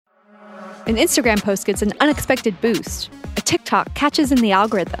An Instagram post gets an unexpected boost. A TikTok catches in the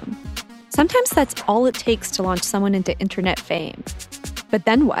algorithm. Sometimes that's all it takes to launch someone into internet fame. But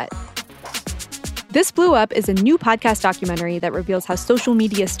then what? This Blew Up is a new podcast documentary that reveals how social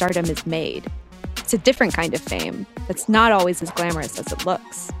media stardom is made. It's a different kind of fame that's not always as glamorous as it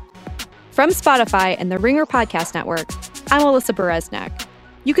looks. From Spotify and the Ringer Podcast Network, I'm Alyssa Bereznek.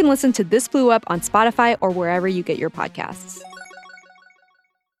 You can listen to This Blew Up on Spotify or wherever you get your podcasts.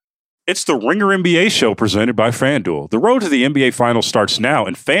 It's the Ringer NBA show presented by FanDuel. The road to the NBA Finals starts now,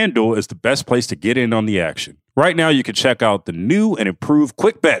 and FanDuel is the best place to get in on the action. Right now, you can check out the new and improved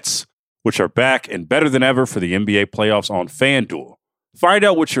Quick Bets, which are back and better than ever for the NBA playoffs on FanDuel. Find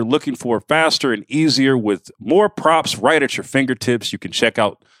out what you're looking for faster and easier with more props right at your fingertips. You can check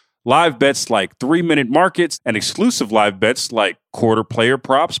out live bets like 3-minute markets and exclusive live bets like quarter player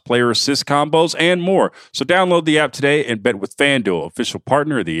props, player assist combos, and more. So download the app today and bet with FanDuel, official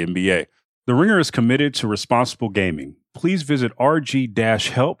partner of the NBA. The Ringer is committed to responsible gaming. Please visit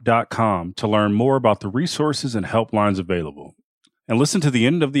rg-help.com to learn more about the resources and helplines available. And listen to the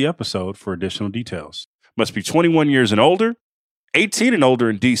end of the episode for additional details. Must be 21 years and older, 18 and older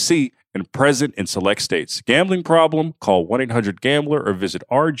in D.C., and present in select states. Gambling problem? Call 1-800-GAMBLER or visit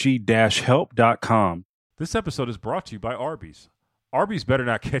rg-help.com. This episode is brought to you by Arby's. Arby's better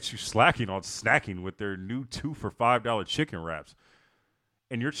not catch you slacking on snacking with their new 2 for $5 chicken wraps.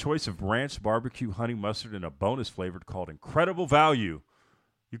 And your choice of ranch, barbecue, honey mustard, and a bonus flavored called Incredible Value.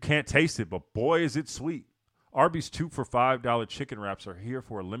 You can't taste it, but boy, is it sweet. Arby's 2 for $5 chicken wraps are here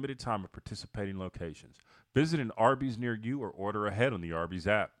for a limited time at participating locations. Visit an Arby's near you or order ahead on the Arby's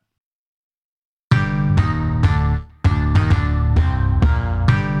app.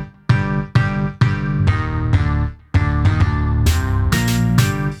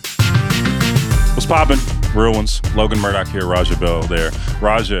 What's poppin'? Real ones. Logan Murdoch here, Raja Bell there.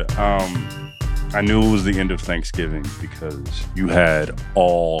 Raja, I knew it was the end of Thanksgiving because you had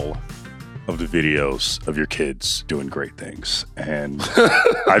all of the videos of your kids doing great things. And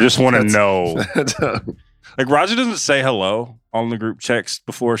I just want to know, like Raja doesn't say hello on the group checks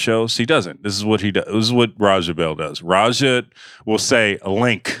before shows. He doesn't. This is what he does. This is what Raja Bell does. Raja will say a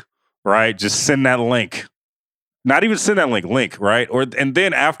link, right? Just send that link. Not even send that link, right? And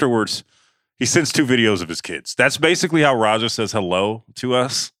then afterwards, he sends 2 videos of his kids. That's basically how Raja says hello to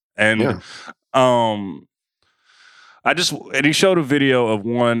us. And and he showed a video of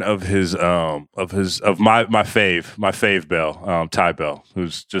one of his my fave Bell, Ty Bell,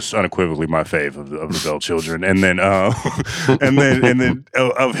 who's just unequivocally my fave of the Bell children. And then and then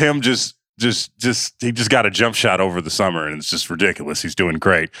of him just he just got a jump shot over the summer, and it's just ridiculous. He's doing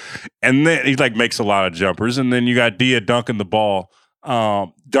great. And then he like makes a lot of jumpers, and then you got Dia dunking the ball.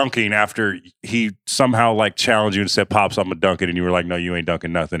 Dunking after he somehow like challenged you and said, "Pops, I'm gonna dunk it," and you were like, "No, you ain't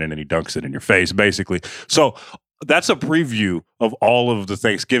dunking nothing," and then he dunks it in your face, basically. So that's a preview of all of the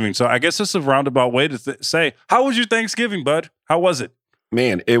Thanksgiving. So I guess it's a roundabout way to say, how was your Thanksgiving, bud? How was it?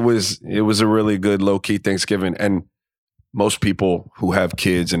 Man, it was a really good low key Thanksgiving, and most people who have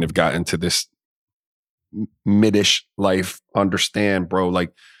kids and have gotten to this mid-ish life understand, bro.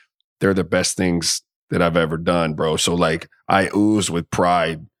 Like they're the best things that I've ever done, bro. So like I ooze with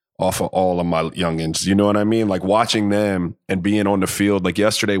pride off of all of my youngins. You know what I mean? Like watching them and being on the field. Like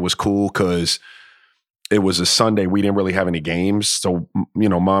yesterday was cool because it was a Sunday. We didn't really have any games. So, you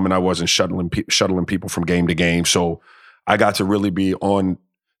know, Mom and I wasn't shuttling people from game to game. So I got to really be on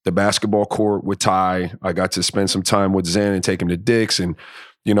the basketball court with Ty. I got to spend some time with Zen and take him to Dick's and,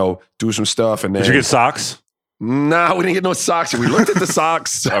 you know, do some stuff. And then, did you get socks? Nah, we didn't get no socks. We looked at the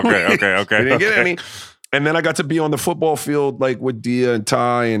socks. Okay. We didn't get any. And then I got to be on the football field like with Dia and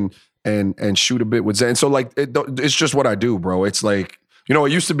Ty and shoot a bit with Zen. So like it's just what I do, bro. It's like, you know,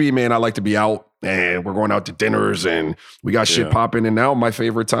 it used to be, man, I like to be out and we're going out to dinners and we got shit popping. And now my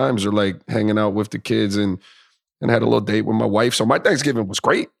favorite times are like hanging out with the kids and had a little date with my wife. So my Thanksgiving was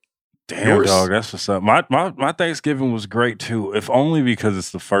great. Damn, Yours? dog, that's what's up. My Thanksgiving was great too, if only because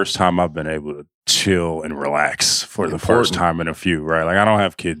it's the first time I've been able to chill and relax for the first time in a few, right? Like I don't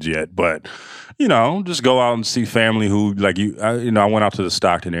have kids yet, but you know, just go out and see family who like I went out to the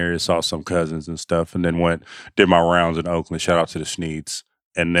Stockton area, saw some cousins and stuff, and then did my rounds in Oakland. Shout out to the Sneeds.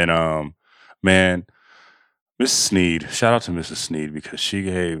 And then man, Mrs. Sneed, shout out to Mrs. Sneed because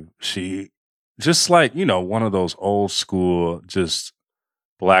she just like, you know, one of those old school just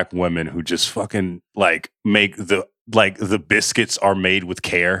Black women who just fucking like make the biscuits are made with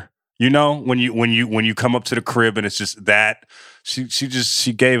care. You know, when you come up to the crib and it's just that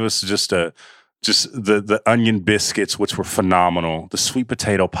she gave us just the onion biscuits, which were phenomenal. The sweet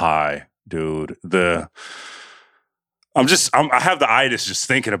potato pie, dude. I have the itis just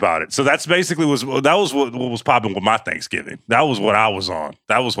thinking about it. So that's basically what was popping with my Thanksgiving. That was what I was on.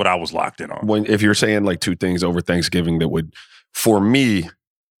 That was what I was locked in on. If you're saying like two things over Thanksgiving that would, for me,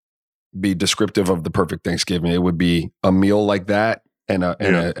 be descriptive of the perfect Thanksgiving, it would be a meal like that and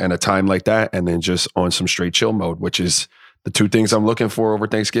a time like that, and then just on some straight chill mode, which is the two things I'm looking for over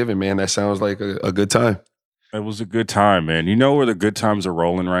Thanksgiving, man. That sounds like a good time. It was a good time, man. You know where the good times are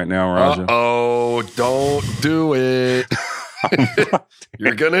rolling right now, Raja? Oh, don't do it.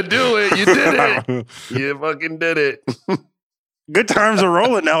 You're going to do it. You did it. You fucking did it. Good times are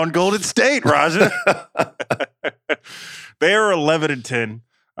rolling now in Golden State, Raja. They are 11-10.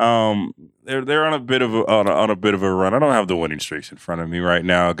 They're on a bit of a run. I don't have the winning streaks in front of me right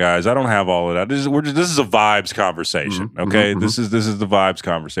now, guys. I don't have all of that. This is a vibes conversation. Okay, This is the vibes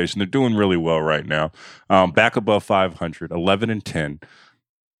conversation. They're doing really well right now. Back above 500, 11-10.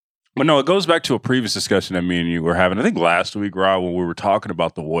 But no, it goes back to a previous discussion that me and you were having. I think last week, Rob, when we were talking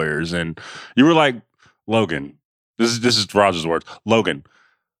about the Warriors, and you were like, "Logan, this is Roger's words. Logan,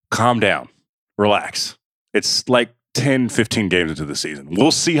 calm down, relax. It's like 10, 15 games into the season.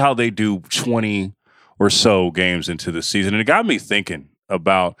 We'll see how they do 20 or so games into the season." And it got me thinking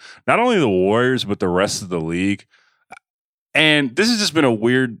about not only the Warriors, but the rest of the league. And this has just been a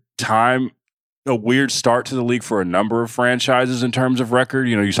weird time, a weird start to the league for a number of franchises in terms of record.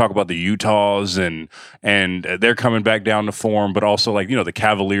 You know, you talk about the Utahs and they're coming back down to form, but also like, you know, the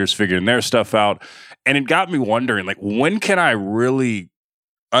Cavaliers figuring their stuff out. And it got me wondering, like, when can I really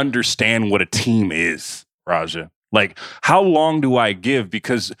understand what a team is, Raja? Like, how long do I give?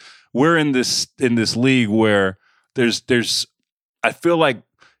 Because we're in this league where there's I feel like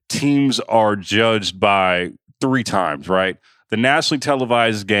teams are judged by 3 times, right? The nationally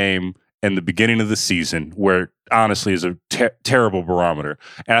televised game and the beginning of the season, where honestly is a terrible barometer.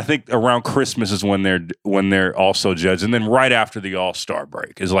 And I think around Christmas is when they're also judged. And then right after the All-Star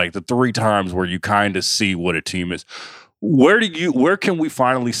break is like the 3 times where you kind of see what a team is. Where can we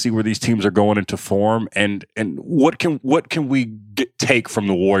finally see where these teams are going into form, and what can we take from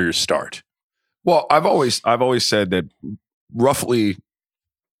the Warriors start? Well, I've always said that roughly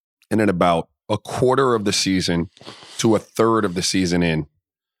in about a quarter of the season to a third of the season in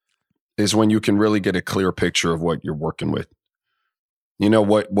is when you can really get a clear picture of what you're working with. You know,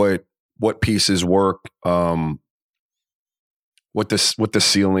 what pieces work, what the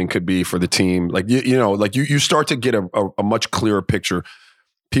ceiling could be for the team. Like, you start to get a much clearer picture.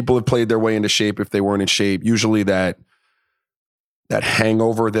 People have played their way into shape if they weren't in shape. Usually that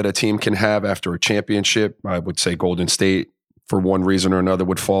hangover that a team can have after a championship, I would say Golden State, for one reason or another,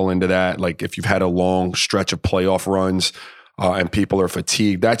 would fall into that. Like, if you've had a long stretch of playoff runs and people are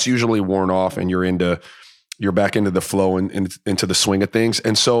fatigued, that's usually worn off and you're back into the flow and into the swing of things.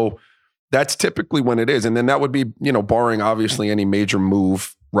 And so that's typically when it is. And then that would be, barring obviously any major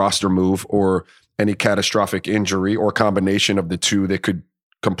roster move, or any catastrophic injury, or combination of the two that could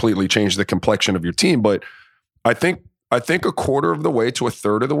completely change the complexion of your team. But I think a quarter of the way to a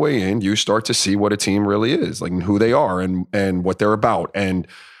third of the way in, you start to see what a team really is, like who they are and what they're about. And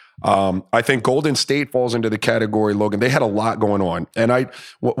I think Golden State falls into the category, Logan. They had a lot going on. And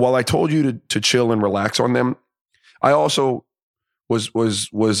while I told you to chill and relax on them, I also was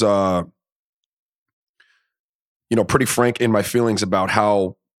pretty frank in my feelings about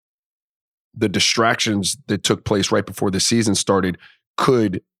how the distractions that took place right before the season started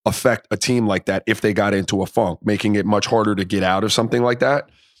could affect a team like that if they got into a funk, making it much harder to get out of something like that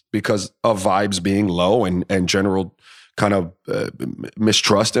because of vibes being low and general kind of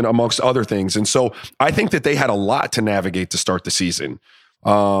mistrust and amongst other things. And so I think that they had a lot to navigate to start the season.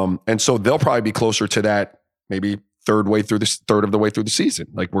 And so they'll probably be closer to that maybe third of the way through the season.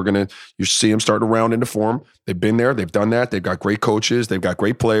 Like, you see them starting to round into form. They've been there, they've done that. They've got great coaches, they've got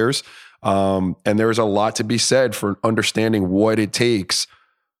great players. And there's a lot to be said for understanding what it takes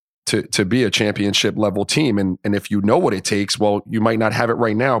to be a championship level team. And if you know what it takes, well, you might not have it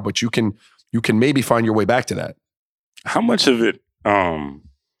right now, but you can maybe find your way back to that. How much of it, well,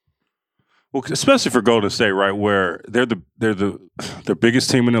 especially for Golden State, right, where they're the biggest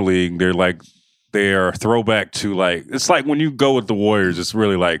team in the league. They're a throwback to, like, it's like when you go with the Warriors, it's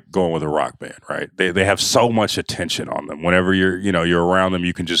really like going with a rock band, right? They have so much attention on them. Whenever you're around them,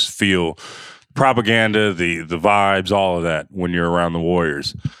 you can just feel propaganda, the vibes, all of that when you're around the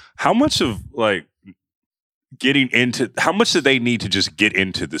Warriors. How much of, like, how much do they need to just get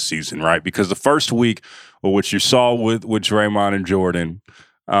into the season, right? Because the first week, which you saw with Draymond and Jordan,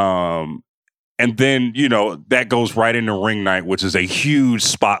 and then, that goes right into ring night, which is a huge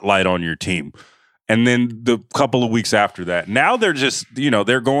spotlight on your team. And then the couple of weeks after that, now they're just,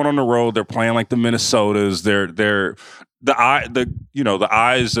 they're going on the road. They're playing like the Minnesotas. They're the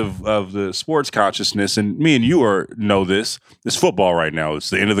eyes of the sports consciousness. And me and you know this. It's football right now. It's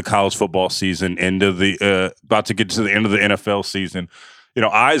the end of the college football season, end of the about to get to the end of the NFL season.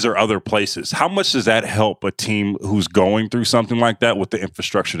 Eyes are other places. How much does that help a team who's going through something like that with the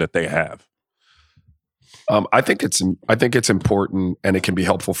infrastructure that they have? I think it's important, and it can be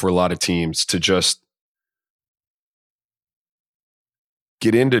helpful for a lot of teams to just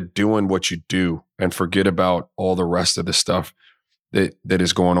get into doing what you do and forget about all the rest of the stuff that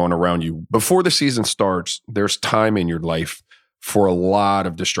is going on around you. Before the season starts, there's time in your life for a lot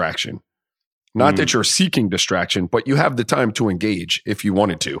of distraction. Not that you're seeking distraction, but you have the time to engage if you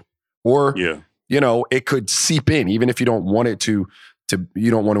wanted to. Or, it could seep in, even if you don't want it to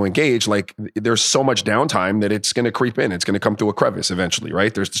you don't want to engage. Like, there's so much downtime that it's going to creep in. It's going to come to a crevice eventually,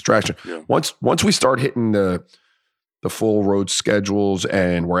 right? There's distraction. Yeah. Once we start hitting the full road schedules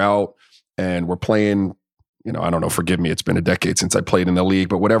and we're out and we're playing, I don't know, forgive me, it's been a decade since I played in the league,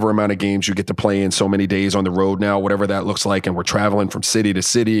 but whatever amount of games you get to play in so many days on the road now, whatever that looks like, and we're traveling from city to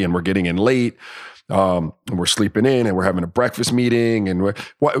city and we're getting in late, and we're sleeping in and we're having a breakfast meeting. And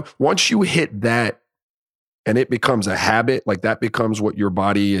once you hit that, and it becomes a habit, like that becomes what your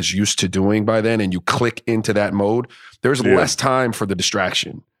body is used to doing by then, and you click into that mode, there's less time for the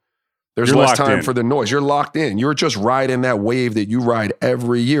distraction. There's less time for the noise. You're locked in. You're just riding that wave that you ride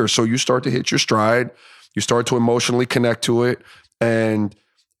every year. So you start to hit your stride. You start to emotionally connect to it. And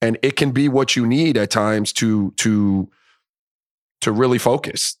it can be what you need at times to really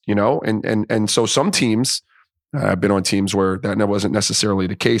focus, And so some teams, I've been on teams where that wasn't necessarily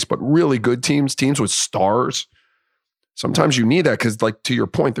the case, but really good teams with stars, sometimes you need that because, like, to your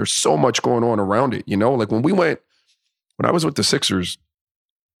point, there's so much going on around it, Like when I was with the Sixers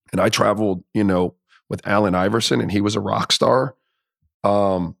and I traveled, with Allen Iverson and he was a rock star,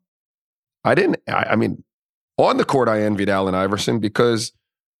 I mean, on the court, I envied Allen Iverson because,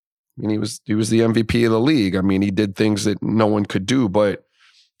 he was the MVP of the league. I mean, he did things that no one could do, but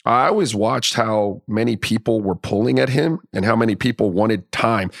I always watched how many people were pulling at him and how many people wanted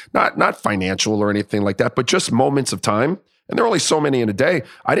time, not financial or anything like that, but just moments of time. And there are only so many in a day.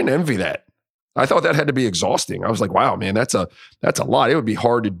 I didn't envy that. I thought that had to be exhausting. I was like, wow, man, that's a lot. It would be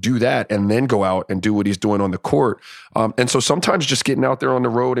hard to do that and then go out and do what he's doing on the court. And so sometimes just getting out there on the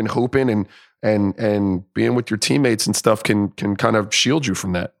road and hooping and being with your teammates and stuff can kind of shield you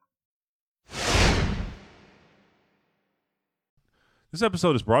from that. This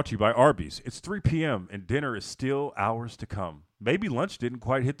episode is brought to you by Arby's. It's 3 p.m. and dinner is still hours to come. Maybe lunch didn't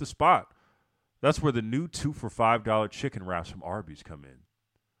quite hit the spot. That's where the new 2 for $5 chicken wraps from Arby's come in.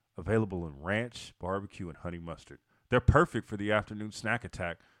 Available in ranch, barbecue, and honey mustard. They're perfect for the afternoon snack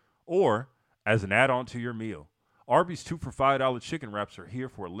attack or as an add-on to your meal. Arby's 2 for $5 chicken wraps are here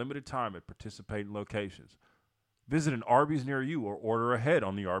for a limited time at participating locations. Visit an Arby's near you or order ahead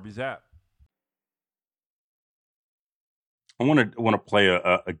on the Arby's app. I want to play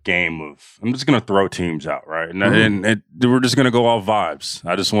a game of. I'm just going to throw teams out, right? And we're just going to go off vibes.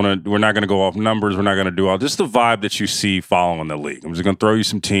 We're not going to go off numbers. We're not going to do all just the vibe that you see following the league. I'm just going to throw you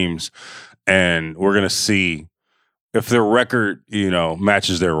some teams, and we're going to see if their record,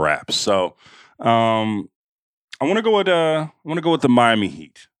 matches their raps. So, I want to go with the Miami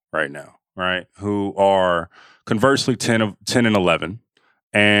Heat right now, right? Who are conversely 10 and 11,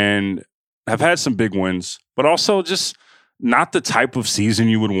 and have had some big wins, but also just not the type of season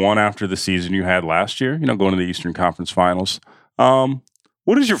you would want after the season you had last year, going to the Eastern Conference Finals.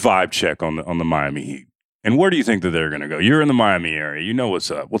 What is your vibe check on the Miami Heat? And where do you think that they're going to go? You're in the Miami area. You know what's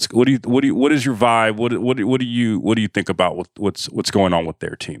up. What is your vibe? What do you think about what's going on with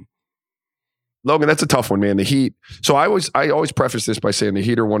their team? Logan, that's a tough one, man. The Heat. So I always preface this by saying the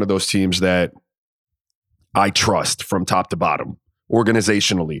Heat are one of those teams that I trust from top to bottom,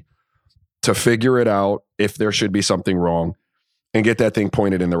 organizationally, to figure it out if there should be something wrong and get that thing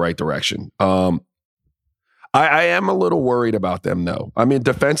pointed in the right direction. I am a little worried about them, though. I mean,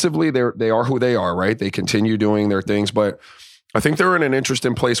 defensively, they are who they are, right? They continue doing their things, but I think they're in an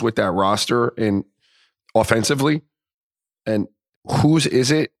interesting place with that roster and offensively. And whose is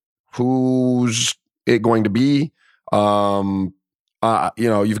it? Who's it going to be? You've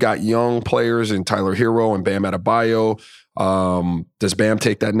got young players in Tyler Hero and Bam Adebayo. Does Bam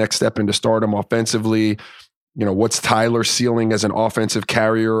take that next step into stardom offensively? What's Tyler's ceiling as an offensive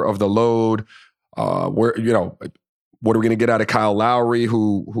carrier of the load? What are we going to get out of Kyle Lowry,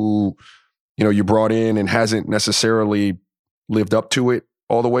 who you brought in and hasn't necessarily lived up to it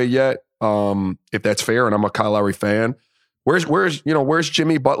all the way yet? If that's fair, and I'm a Kyle Lowry fan, Where's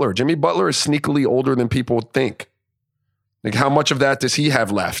Jimmy Butler? Jimmy Butler is sneakily older than people think. Like, how much of that does he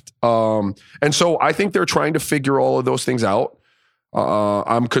have left? And so I think they're trying to figure all of those things out.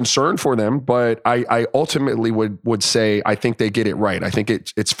 I'm concerned for them, but I ultimately would say I think they get it right. I think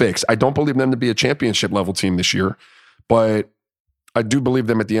it's fixed. I don't believe them to be a championship level team this year, but I do believe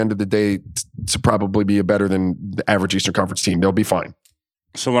them at the end of the day to probably be a better than the average Eastern Conference team. They'll be fine.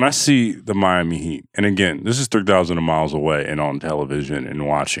 So when I see the Miami Heat, and again, this is 3,000 miles away and on television and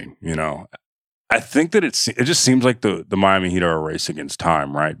watching, I think that it just seems like the Miami Heat are a race against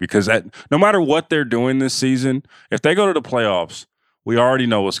time, right? Because no matter what they're doing this season, if they go to the playoffs, we already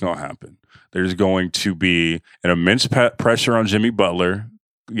know what's going to happen. There's going to be an immense pressure on Jimmy Butler,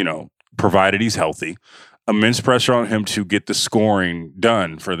 provided he's healthy. Immense pressure on him to get the scoring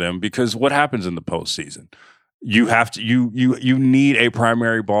done for them, because what happens in the postseason? You have to you need a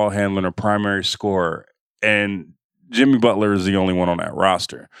primary ball handler and a primary scorer, and Jimmy Butler is the only one on that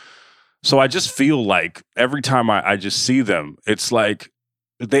roster. So I just feel like every time I just see them, it's like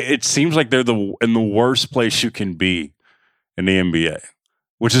it seems like they're in the worst place you can be in the NBA,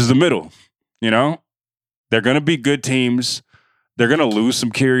 which is the middle. They're going to be good teams. They're going to lose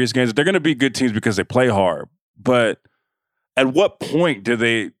some curious games. They're going to be good teams because they play hard. But at what point do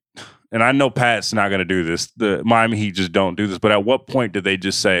they? And I know Pat's not going to do this. The Miami Heat just don't do this. But at what point do they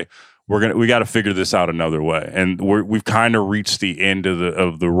just say we got to figure this out another way? And we've kind of reached the end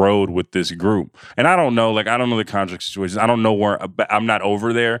of the road with this group. And I don't know, I don't know the contract situations. I don't know where I'm not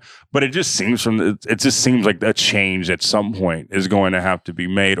over there. But it just seems like a change at some point is going to have to be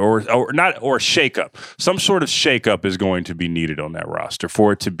made, or a shakeup. Some sort of shakeup is going to be needed on that roster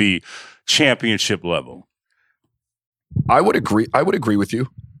for it to be championship level. I would agree with you.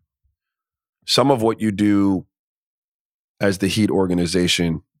 Some of what you do as the Heat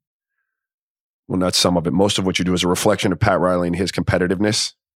organization, well, not some of it, most of what you do is a reflection of Pat Riley and his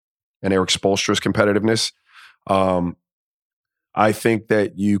competitiveness and Eric Spoelstra's competitiveness. I think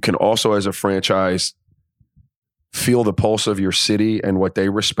that you can also, as a franchise, feel the pulse of your city and what they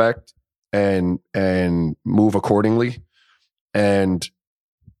respect and move accordingly. And,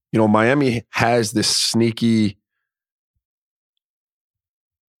 Miami has this sneaky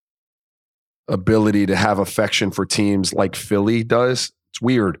ability to have affection for teams like Philly does. It's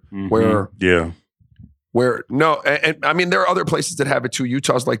weird. Mm-hmm. And I mean, there are other places that have it too.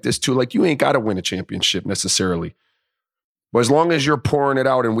 Utah's like this too. Like, you ain't got to win a championship necessarily, but as long as you're pouring it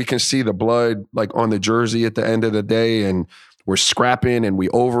out and we can see the blood on the jersey at the end of the day, and we're scrapping and we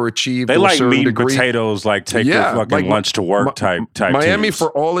overachieve. They like meat and potatoes, take their fucking lunch to work type Miami teams. For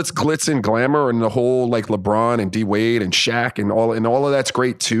all its glitz and glamour and the whole LeBron and D Wade and Shaq and all of that's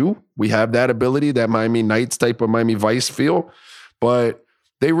great too. We have that ability, that Miami Knights type of Miami Vice feel, but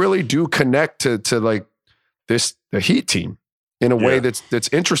they really do connect to the Heat team in a way that's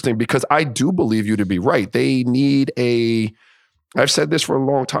interesting, because I do believe you to be right. They need I've said this for a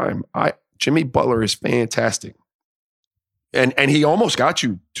long time. Jimmy Butler is fantastic. And he almost got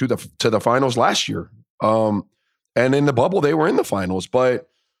you to the finals last year. And in the bubble, they were in the finals, but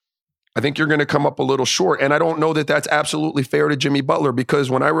I think you're going to come up a little short. And I don't know that that's absolutely fair to Jimmy Butler, because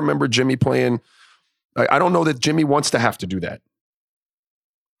when I remember Jimmy playing, I don't know that Jimmy wants to have to do that.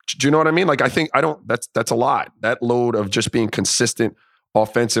 Do you know what I mean? That's a lot. That load of just being consistent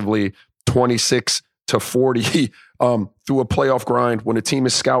offensively, 26 to 40 through a playoff grind when a team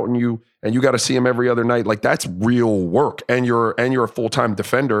is scouting you and you got to see him every other night. That's real work. And you're a full-time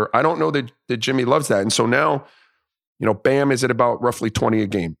defender. I don't know that Jimmy loves that. And so now, Bam is at about roughly 20 a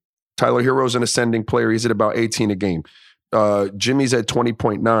game. Tyler Hero's an ascending player. He's at about 18 a game. Jimmy's at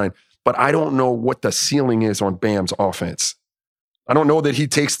 20.9. But I don't know what the ceiling is on Bam's offense. I don't know that he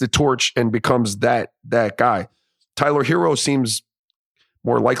takes the torch and becomes that guy. Tyler Hero seems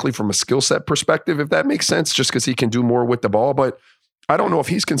more likely from a skill set perspective, if that makes sense, just because he can do more with the ball. But I don't know if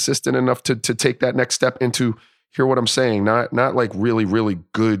he's consistent enough to take that next step into, hear what I'm saying, not really, really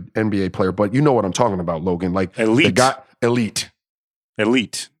good NBA player, but you know what I'm talking about, Logan. Elite. They got elite.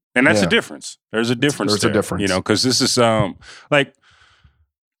 And that's a difference. There's a difference. There's a difference. Because this is don't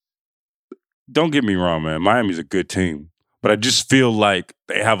get me wrong, man. Miami's a good team, but I just feel like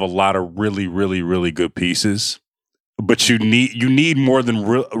they have a lot of really, really, really good pieces. But you need more than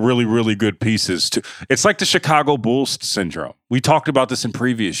really, really good pieces to. It's like the Chicago Bulls syndrome. We talked about this in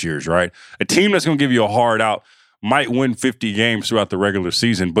previous years, right? A team that's going to give you a hard out might win 50 games throughout the regular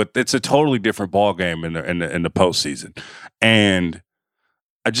season, but it's a totally different ball game in the postseason. And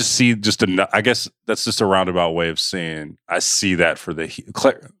I just see I guess that's just a roundabout way of saying I see that for the Heat.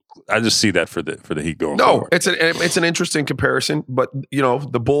 I just see that for the Heat going forward. It's an interesting comparison, but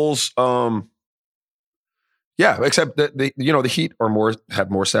the Bulls. Yeah, except that the Heat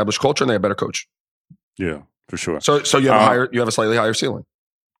have more established culture and they have a better coach. Yeah, for sure. So you have a slightly higher ceiling.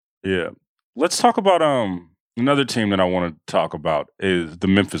 Yeah. Let's talk about another team that I want to talk about is the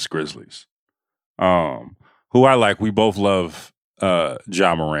Memphis Grizzlies. Who I like. We both love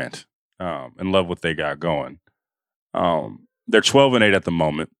Ja Morant and love what they got going. They're 12-8 at the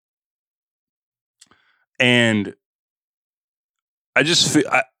moment. And I just feel,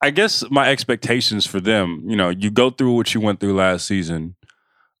 I guess my expectations for them, you go through what you went through last season.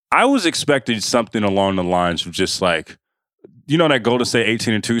 I was expecting something along the lines of just like, that Golden State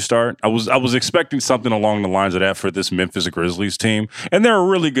 18-2 start? I was expecting something along the lines of that for this Memphis Grizzlies team. And they're a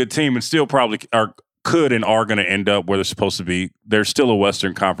really good team and still probably could and are going to end up where they're supposed to be. They're still a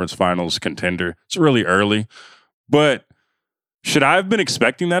Western Conference Finals contender. It's really early. But should I have been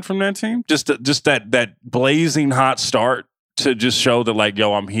expecting that from that team? Just that blazing hot start to just show that, like,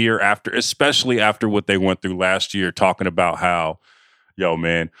 yo, I'm here especially after what they went through last year, talking about how, yo,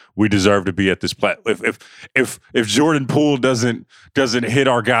 man, we deserve to be at this if Jordan Poole doesn't hit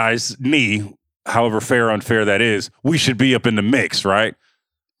our guy's knee, however fair or unfair that is, we should be up in the mix, right?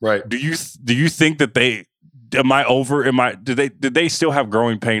 Right. Do you think that did they still have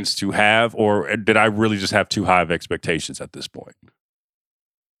growing pains to have, or did I really just have too high of expectations at this point?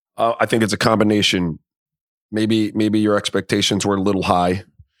 I think it's a combination. Maybe your expectations were a little high,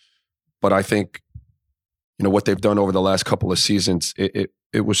 but I think what they've done over the last couple of seasons, it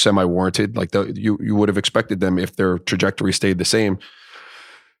was semi-warranted. Like you would have expected them, if their trajectory stayed the same,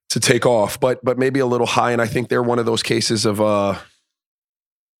 to take off, but maybe a little high. And I think they're one of those cases of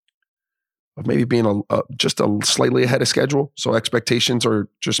maybe being just a slightly ahead of schedule. So expectations are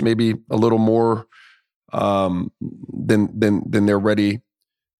just maybe a little more than they're ready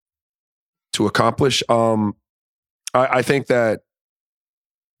to accomplish. I think that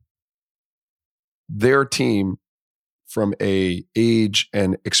their team, from a age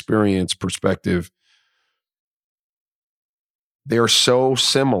and experience perspective, they're so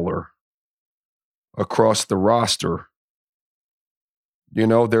similar across the roster. They're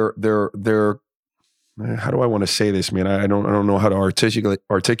how do I want to say this, man? I don't know how to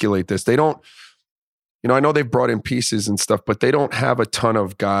articulate this. They don't, I know they've brought in pieces and stuff, but they don't have a ton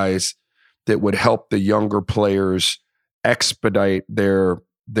of guys that would help the younger players expedite their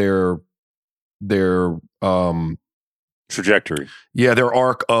trajectory. Yeah, their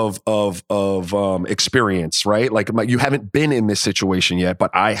arc of experience, right? Like, you haven't been in this situation yet,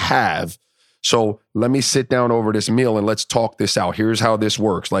 but I have. So let me sit down over this meal and let's talk this out. Here's how this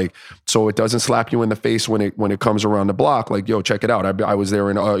works. Like, so it doesn't slap you in the face when it comes around the block. Like, yo, check it out. I was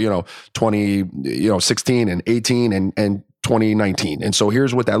there in 2016 and 18 and 2019. And so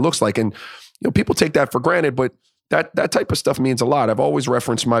here's what that looks like. And people take that for granted, but that type of stuff means a lot. I've always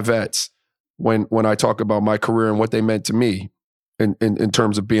referenced my vets when I talk about my career and what they meant to me in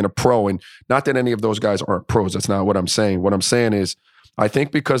terms of being a pro. And not that any of those guys aren't pros. That's not what I'm saying. What I'm saying is, I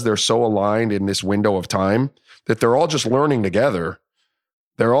think because they're so aligned in this window of time that they're all just learning together.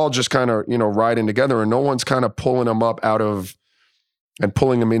 They're all just kind of, riding together, and no one's kind of pulling them up out of and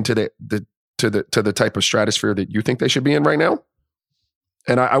pulling them into the type of stratosphere that you think they should be in right now.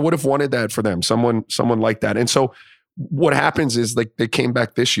 And I would have wanted that for them, someone like that. And so what happens is, like, they came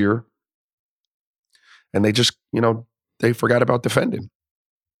back this year and they just, they forgot about defending.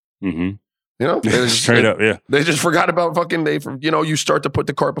 Mm-hmm. Straight up, yeah. They just forgot about you start to put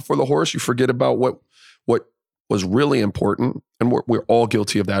the cart before the horse. You forget about what was really important. And we're all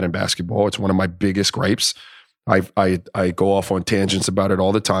guilty of that in basketball. It's one of my biggest gripes. I go off on tangents about it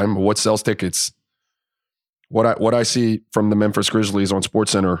all the time. What sells tickets? What I see from the Memphis Grizzlies on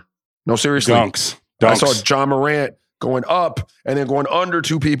SportsCenter. No, seriously. Dunks. I saw Ja Morant going up and then going under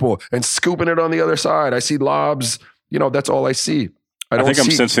two people and scooping it on the other side. I see lobs. That's all I see. I think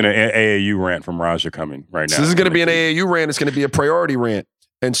I'm sensing an AAU rant from Raja coming right now. So this is going to be an AAU rant. It's going to be a priority rant.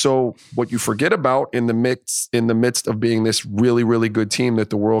 And so what you forget about in the midst of being this really, really good team that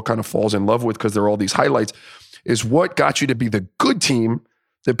the world kind of falls in love with because there are all these highlights, is what got you to be the good team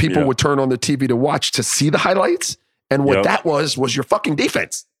that people would turn on the TV to watch to see the highlights. And what that was your fucking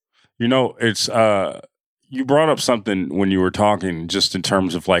defense. It's you brought up something when you were talking, just in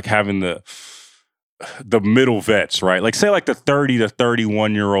terms of like having the middle vets, right? Like, say like the 30 to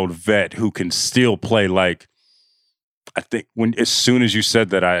 31-year-old vet who can still play. Like, I think as soon as you said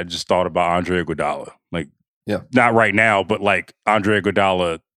that, I just thought about Andre Iguodala. Like, not right now, but like Andre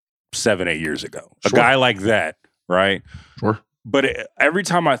Iguodala 7-8 years ago. Sure. A guy like that, right? Sure. But every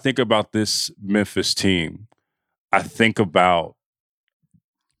time I think about this Memphis team, I think about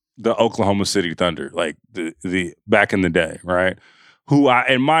the Oklahoma City Thunder, like the back in the day, right? who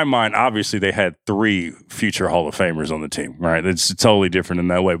in my mind, obviously they had 3 future Hall of Famers on the team, right? It's totally different in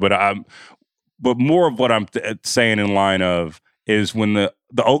that way. But more of what I'm saying in line of is when the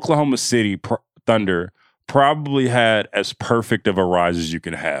Oklahoma City Thunder probably had as perfect of a rise as you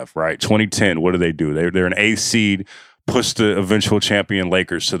can have, right? 2010, what do? They're an 8th seed, push the eventual champion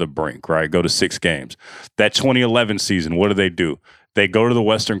Lakers to the brink, right? Go to 6 games. That 2011 season, what do? They go to the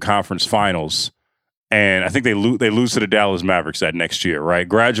Western Conference Finals, and I think they lose to the Dallas Mavericks that next year, right?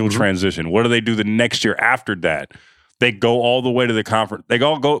 Gradual transition. What do they do the next year after that? They go all the way to the conference. They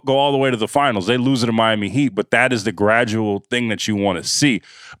go all the way to the finals. They lose to the Miami Heat, but that is the gradual thing that you want to see.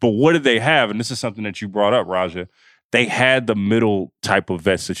 But what did they have? And this is something that you brought up, Raja. They had the middle type of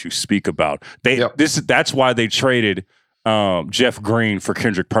vets that you speak about. That's why they traded Jeff Green for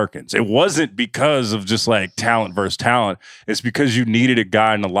Kendrick Perkins. It wasn't because of just like talent versus talent. It's because you needed a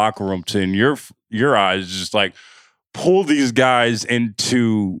guy in the locker room to, in your eyes, just like pull these guys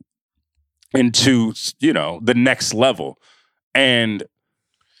into the next level. And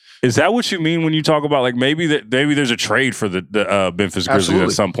is that what you mean when you talk about like maybe there's a trade for the Memphis Grizzlies Absolutely.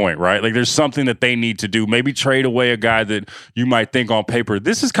 at some point, right? Like there's something that they need to do. Maybe trade away a guy that you might think on paper,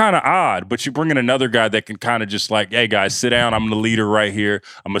 this is kind of odd, but you bring in another guy that can kind of just like, hey guys, sit down. I'm the leader right here.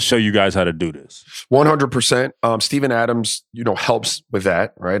 I'm going to show you guys how to do this. 100%. Steven Adams, helps with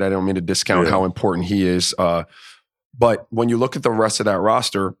that, right? I don't mean to discount how important he is. But when you look at the rest of that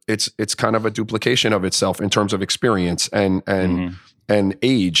roster, it's kind of a duplication of itself in terms of experience and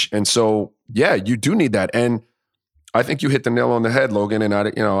age. And so, yeah, you do need that. And I think you hit the nail on the head, Logan. And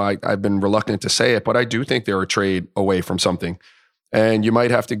I've been reluctant to say it, but I do think they're a trade away from something. And you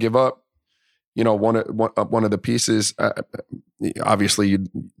might have to give up, one of the pieces. Obviously,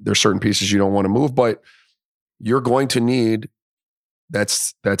 there's certain pieces you don't want to move, but you're going to need that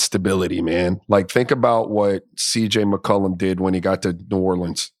stability, man. Like, think about what CJ McCollum did when he got to New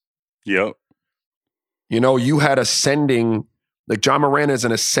Orleans. Yep. You had ascending, like John Moran is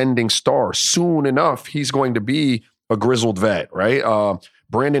an ascending star. Soon enough, he's going to be a grizzled vet, right?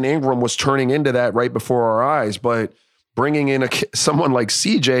 Brandon Ingram was turning into that right before our eyes, but bringing in someone like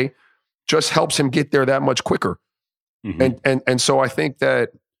CJ just helps him get there that much quicker. Mm-hmm. And so I think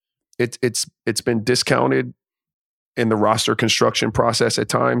that it's been discounted in the roster construction process at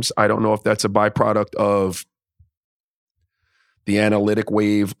times. I don't know if that's a byproduct of the analytic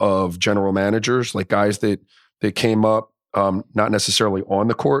wave of general managers, like guys that came up, not necessarily on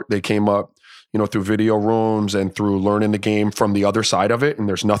the court. They came up, through video rooms and through learning the game from the other side of it. And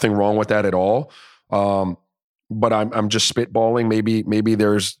there's nothing wrong with that at all. But I'm just spitballing. Maybe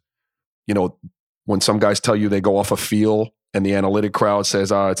there's, when some guys tell you they go off a feel, and the analytic crowd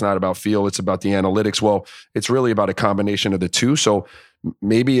says, it's not about feel, it's about the analytics. Well, it's really about a combination of the two. So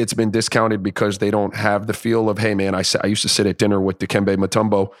maybe it's been discounted because they don't have the feel of, hey, man, I used to sit at dinner with Dikembe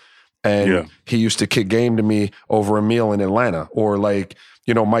Mutombo, and he used to kick game to me over a meal in Atlanta. Or like,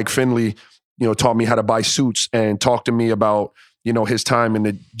 Mike Finley, taught me how to buy suits and talk to me about, his time in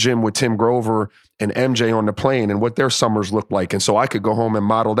the gym with Tim Grover and MJ on the plane and what their summers looked like. And so I could go home and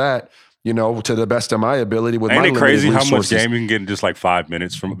model that, to the best of my ability with Ain't my it crazy limited how much resources. game you can get in just like 5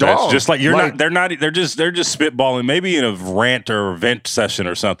 minutes from vets? Just like they're just spitballing, maybe in a rant or vent session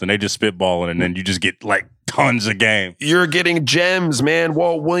or something. They just spitballing and then you just get like tons of game. You're getting gems, man.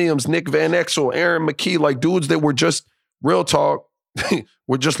 Walt Williams, Nick Van Exel, Aaron McKee, like dudes that were just, real talk,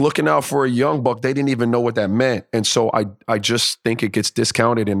 we're just looking out for a young buck. They didn't even know what that meant. And so I just think it gets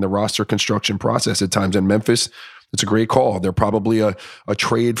discounted in the roster construction process at times. In Memphis, it's a great call. They're probably a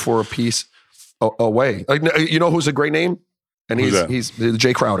trade for a piece away. Like, who's a great name? And he's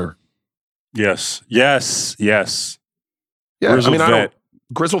Jay Crowder. Yes. Yeah, Grizzled vet.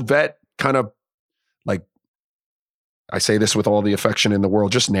 Grizzled vet, kind of like, I say this with all the affection in the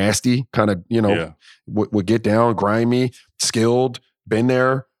world, just nasty, kind of, would get down, grimy, skilled, been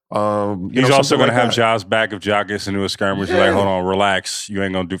there. He's also going to have Ja's back if Ja gets into a skirmish. Yeah. Like, hold on, relax. You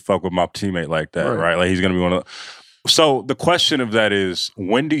ain't going to fuck with my teammate like that, right? Like, he's going to be one of the... So the question of that is,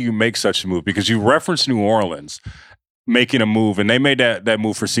 when do you make such a move? Because you referenced New Orleans making a move, and they made that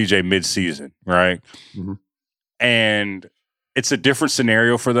move for CJ mid-season, right? Mm-hmm. And it's a different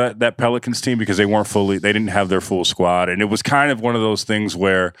scenario for that Pelicans team because they didn't have their full squad. And it was kind of one of those things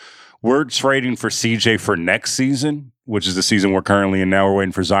where we're trading for CJ for next season, which is the season we're currently in now. We're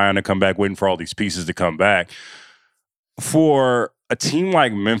waiting for Zion to come back, waiting for all these pieces to come back. For a team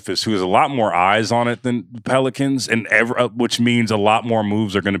like Memphis, who has a lot more eyes on it than the Pelicans, and which means a lot more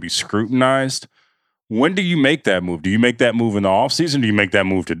moves are going to be scrutinized, When do you make that move? Do you make that move in the offseason? Do you make that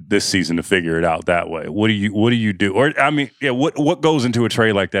move to this season to figure it out that way? What do you do? Or what goes into a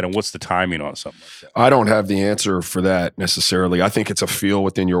trade like that, and what's the timing on something like that? I don't have the answer for that necessarily. I think it's a feel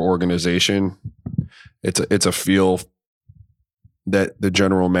within your organization. It's a feel that the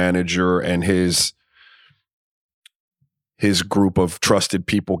general manager and his group of trusted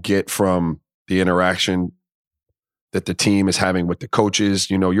people get from the interaction that the team is having with the coaches.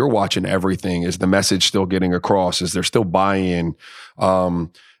 You know, you're watching everything. Is the message still getting across? Is there still buy-in? Are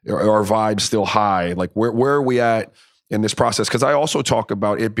our vibes still high? Like, where are we at in this process? Because I also talk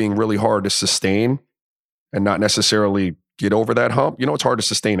about it being really hard to sustain and not necessarily get over that hump. You know, it's hard to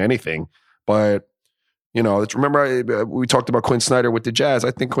sustain anything. But, you know, remember we talked about Quinn Snyder with the Jazz.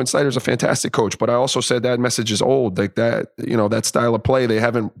 I think Quinn Snyder's a fantastic coach, but I also said that message is old. Like that, you know, that style of play, they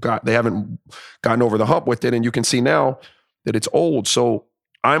haven't gotten over the hump with it, and you can see now that it's old. So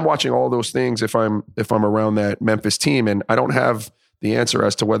I'm watching all those things if I'm around that Memphis team, and I don't have the answer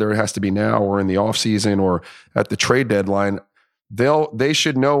as to whether it has to be now or in the offseason or at the trade deadline. They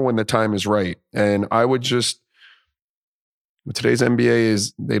should know when the time is right. And I would just, today's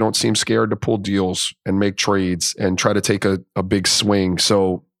NBA they don't seem scared to pull deals and make trades and try to take a big swing.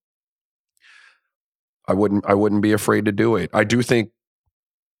 So I wouldn't be afraid to do it. I do think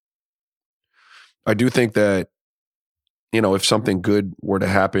that, you know, if something good were to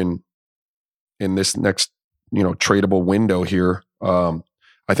happen in this next, you know, tradable window here, I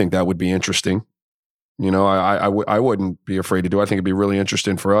think that would be interesting. You know, I wouldn't be afraid to do it. I think it'd be really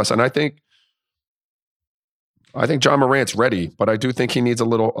interesting for us. And I think John Morant's ready, but I do think he needs a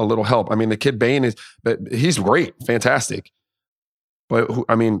little help. I mean, the kid Bane he's great, fantastic, but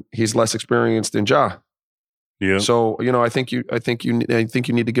he's less experienced than Ja. Yeah. So, you know, I think you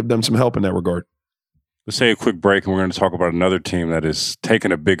need to give them some help in that regard. Let's take a quick break, and we're going to talk about another team that is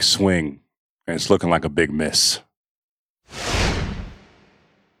taking a big swing, and it's looking like a big miss.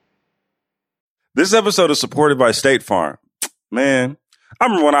 This episode is supported by State Farm. Man, I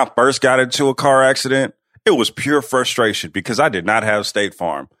remember when I first got into a car accident, it was pure frustration because I did not have State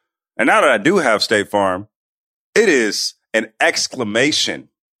Farm. And now that I do have State Farm, it is an exclamation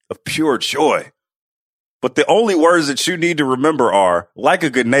of pure joy. But the only words that you need to remember are, like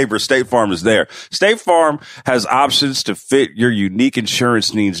a good neighbor, State Farm is there. State Farm has options to fit your unique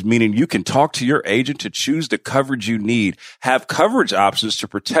insurance needs, meaning you can talk to your agent to choose the coverage you need, have coverage options to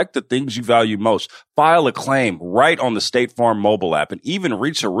protect the things you value most, file a claim right on the State Farm mobile app, and even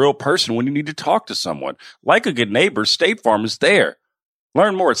reach a real person when you need to talk to someone. Like a good neighbor, State Farm is there.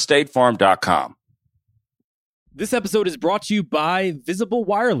 Learn more at statefarm.com. This episode is brought to you by Visible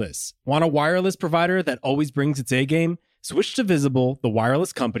Wireless. Want a wireless provider that always brings its A game? Switch to Visible, the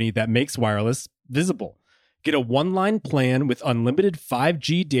wireless company that makes wireless visible. Get a one-line plan with unlimited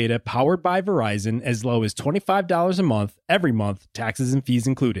 5G data powered by Verizon as low as $25 a month, every month, taxes and fees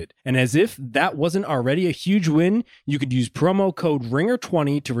included. And as if that wasn't already a huge win, you could use promo code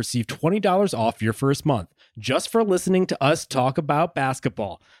RINGER20 to receive $20 off your first month, just for listening to us talk about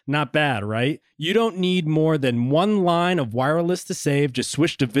basketball. Not bad, right? You don't need more than one line of wireless to save. Just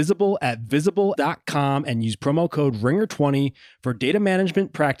switch to Visible at visible.com and use promo code RINGER20 for data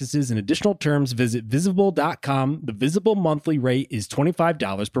management practices and additional terms. Visit visible.com. The Visible monthly rate is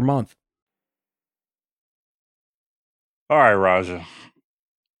 $25 per month. All right, Raja.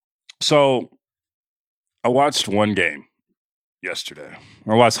 So I watched one game yesterday.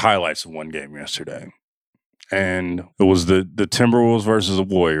 I watched highlights of one game yesterday. And it was the Timberwolves versus the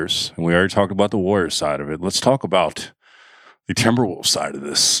Warriors. And we already talked about the Warriors side of it. Let's talk about the Timberwolves side of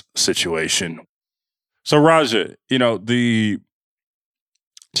this situation. So, Raja, you know, the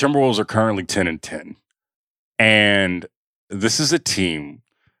Timberwolves are currently 10-10. And this is a team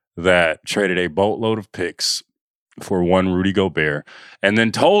that traded a boatload of picks for one Rudy Gobert and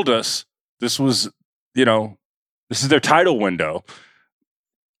then told us this was, you know, this is their title window,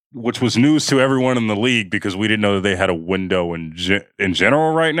 which was news to everyone in the league because we didn't know that they had a window in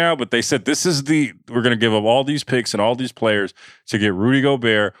general right now. But they said, we're going to give up all these picks and all these players to get Rudy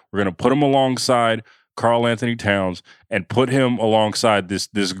Gobert. We're going to put him alongside Karl Anthony Towns and put him alongside this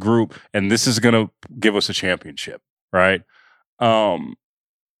group. And this is going to give us a championship, right? And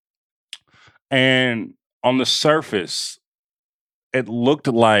on the surface, it looked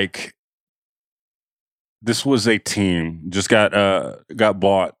like this was a team just got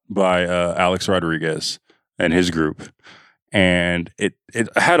bought by Alex Rodriguez and his group, and it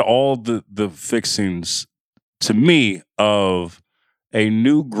had all the fixings to me of a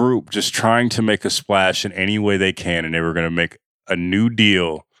new group just trying to make a splash in any way they can, and they were going to make a new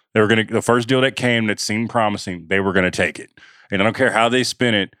deal. The first deal that came that seemed promising, they were going to take it, and I don't care how they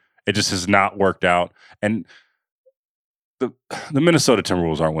spin it. It just has not worked out. And the Minnesota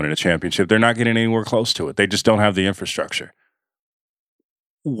Timberwolves aren't winning a championship. They're not getting anywhere close to it. They just don't have the infrastructure.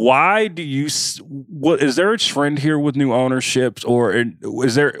 Why do you? What is there a trend here with new ownerships, or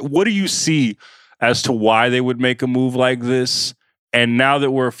is there? What do you see as to why they would make a move like this? And now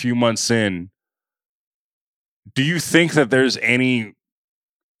that we're a few months in, do you think that there's any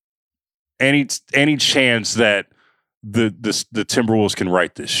chance that the Timberwolves can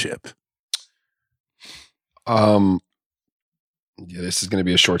right this ship? Yeah, this is going to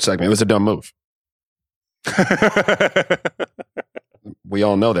be a short segment. It was a dumb move. We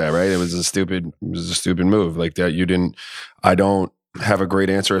all know that, right? It was a stupid move like that. I don't have a great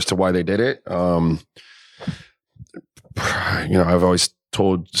answer as to why they did it. I've always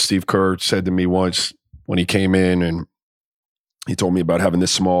told Steve Kerr said to me once when he came in and he told me about having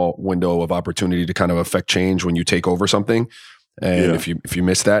this small window of opportunity to kind of affect change when you take over something. And if you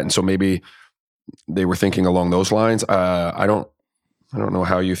miss that. And so maybe they were thinking along those lines. I don't know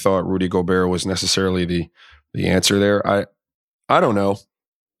how you thought Rudy Gobert was necessarily the answer there. I don't know.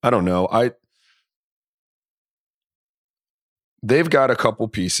 They've got a couple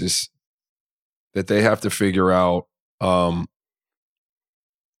pieces that they have to figure out.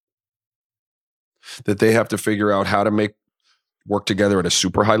 That they have to figure out how to make work together at a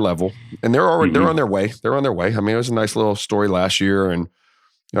super high level, and they're already they're on their way. They're on their way. I mean, it was a nice little story last year, and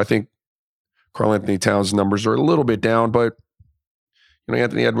I think Karl-Anthony Towns' numbers are a little bit down, but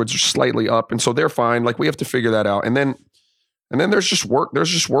Anthony Edwards are slightly up, and so they're fine. Like we have to figure that out, and then there's just work. There's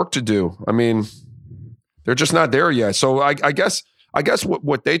just work to do. I mean, they're just not there yet. So I guess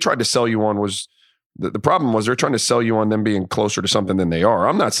what they tried to sell you on was. The problem was they're trying to sell you on them being closer to something than they are.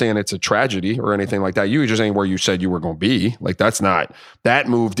 I'm not saying it's a tragedy or anything like that. You just ain't where you said you were going to be. Like that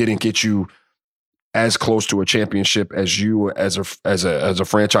move didn't get you as close to a championship as you as a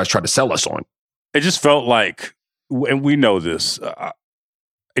franchise tried to sell us on. It just felt like, and we know this,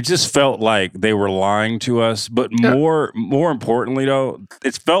 it just felt like they were lying to us. But more importantly, though,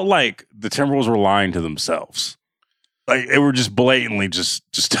 it felt like the Timberwolves were lying to themselves. Like they were just blatantly just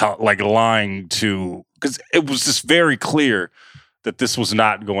like lying to, because it was just very clear that this was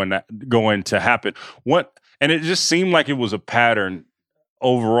not going to happen. And it just seemed like it was a pattern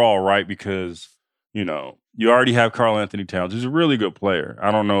overall, right? Because you already have Karl-Anthony Towns, who's a really good player.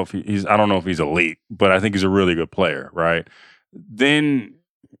 I don't know if he's elite, but I think he's a really good player, right? Then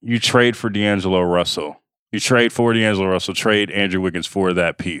you trade for D'Angelo Russell. You trade for D'Angelo Russell, trade Andrew Wiggins for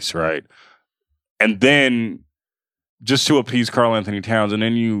that piece, right? And then just to appease Karl-Anthony Towns, and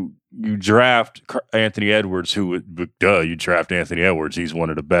then you draft Anthony Edwards, you draft Anthony Edwards. He's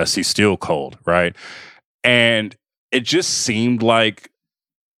one of the best. He's still cold, right? And it just seemed like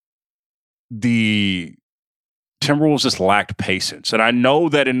the Timberwolves just lacked patience. And I know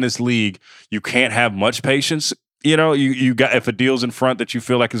that in this league, you can't have much patience. You got, if a deal's in front that you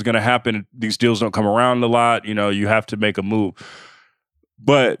feel like is going to happen, these deals don't come around a lot. You have to make a move.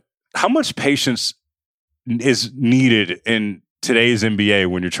 But how much patience is needed in today's NBA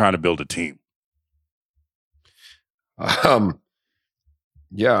when you're trying to build a team?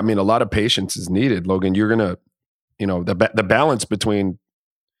 Yeah, I mean, a lot of patience is needed, Logan. You're gonna, the balance between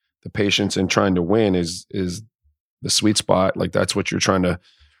the patience and trying to win is the sweet spot. Like that's what you're trying to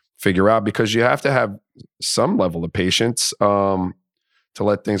figure out, because you have to have some level of patience to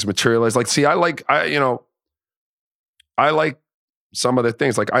let things materialize. Like, see, I like some of the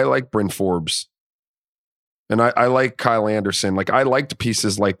things. Like I like Bryn Forbes. And I like Kyle Anderson. Like I liked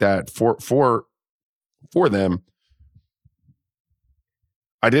pieces like that for them.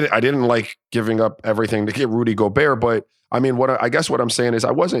 I didn't like giving up everything to get Rudy Gobert, but I mean, what I'm saying is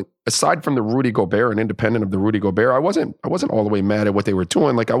I wasn't, aside from the Rudy Gobert and independent of the Rudy Gobert, I wasn't all the way mad at what they were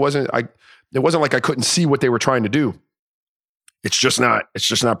doing. Like it wasn't like I couldn't see what they were trying to do. It's just not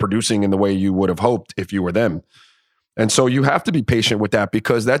producing in the way you would have hoped if you were them. And so you have to be patient with that,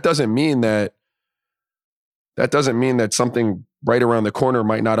 because that doesn't mean that something right around the corner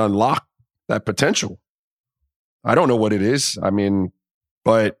might not unlock that potential. I don't know what it is. I mean,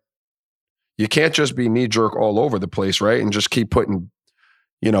 but you can't just be knee-jerk all over the place, right? And just keep putting,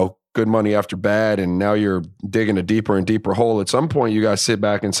 good money after bad, and now you're digging a deeper and deeper hole. At some point, you got to sit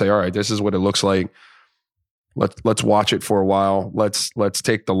back and say, all right, this is what it looks like. Let's watch it for a while. Let's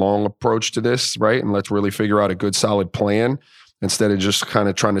take the long approach to this, right? And let's really figure out a good, solid plan. Instead of just kind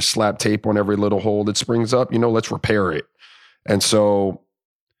of trying to slap tape on every little hole that springs up, let's repair it. And so,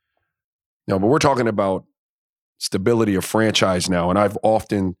 but we're talking about stability of franchise now. And I've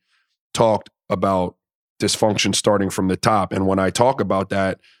often talked about dysfunction starting from the top. And when I talk about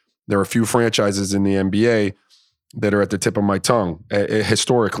that, there are a few franchises in the NBA that are at the tip of my tongue.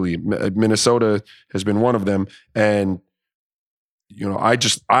 Historically, Minnesota has been one of them. And,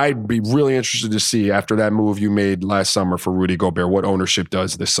 I'd be really interested to see after that move you made last summer for Rudy Gobert, what ownership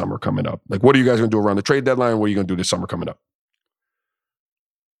does this summer coming up. Like, what are you guys going to do around the trade deadline? What are you going to do this summer coming up?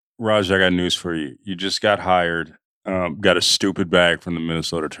 Raj, I got news for you. You just got hired. Got a stupid bag from the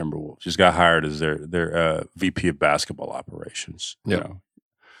Minnesota Timberwolves. Just got hired as their VP of basketball operations. Yeah.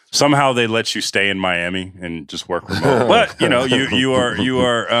 Somehow they let you stay in Miami and just work remote. But you've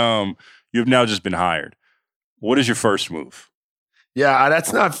now just been hired. What is your first move? Yeah,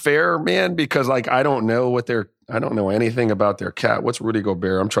 that's not fair, man, because I don't know anything about their cap. What's Rudy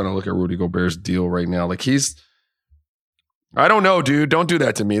Gobert? I'm trying to look at Rudy Gobert's deal right now. I don't know, dude. Don't do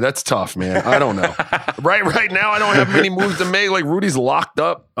that to me. That's tough, man. I don't know. Right now, I don't have many moves to make. Like, Rudy's locked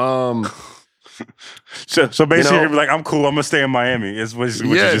up. So basically, you're like, I'm cool. I'm gonna stay in Miami. Is what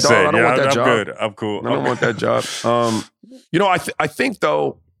you just said. I don't want that job. I'm good. I'm cool. I don't want that job. I think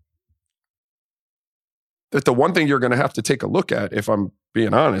though that the one thing you're going to have to take a look at, if I'm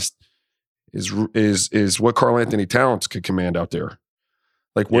being honest, is what Karl Anthony Towns could command out there.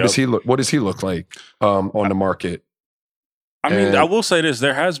 Like, what does he look? What does he look like on the market? I mean, I will say this: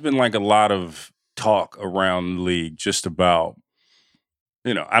 there has been a lot of talk around the league just about,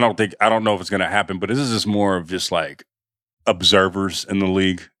 I don't know if it's going to happen, but this is just more of just observers in the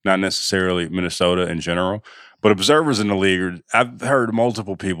league, not necessarily Minnesota in general, but observers in the league. I've heard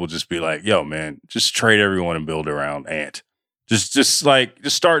multiple people just be like, "Yo, man, just trade everyone and build around Ant. Just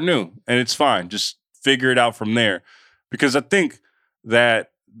start new, and it's fine. Just figure it out from there." Because I think that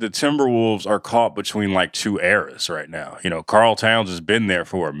the Timberwolves are caught between two eras right now. Karl Towns has been there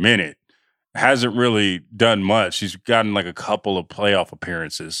for a minute, hasn't really done much. He's gotten a couple of playoff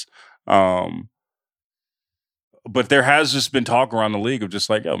appearances. But there has just been talk around the league of just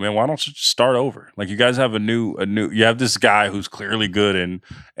yo, man, why don't you just start over? You guys have you have this guy who's clearly good and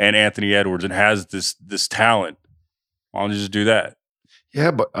Anthony Edwards and has this talent. Why don't you just do that?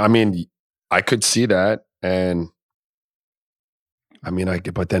 Yeah, but I mean, I could see that. And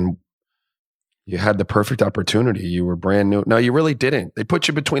but then you had the perfect opportunity. You were brand new. No, you really didn't. They put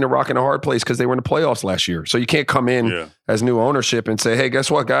you between a rock and a hard place because they were in the playoffs last year. So you can't come in as new ownership and say, hey, guess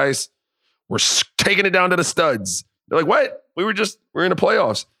what, guys? We're taking it down to the studs. They're like, what? We're in the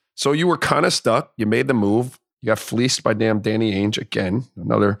playoffs. So you were kind of stuck. You made the move. You got fleeced by damn Danny Ainge again.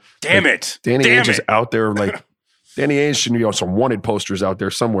 Another. Damn it. Danny Ainge is out there Danny Ainge should be on some wanted posters out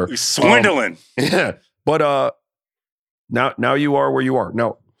there somewhere. He's swindling. Yeah. But now you are where you are.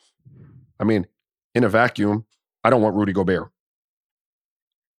 Now, I mean, in a vacuum, I don't want Rudy Gobert.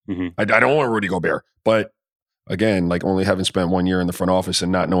 Mm-hmm. I don't want Rudy Gobert. But again, only having spent 1 year in the front office and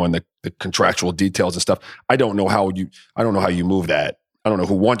not knowing the contractual details and stuff, I don't know how you move that. I don't know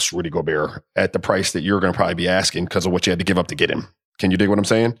who wants Rudy Gobert at the price that you're going to probably be asking because of what you had to give up to get him. Can you dig what I'm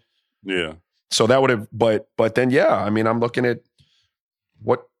saying? Yeah. So that would have, but then, yeah, I mean, I'm looking at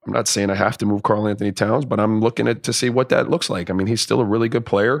I'm not saying I have to move Karl Anthony Towns, but I'm looking at to see what that looks like. I mean, he's still a really good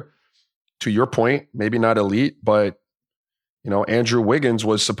player. To your point, maybe not elite, but Andrew Wiggins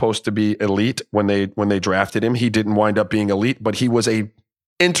was supposed to be elite when they drafted him. He didn't wind up being elite, but he was a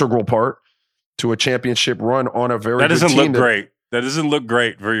integral part to a championship run on a very good team. That doesn't look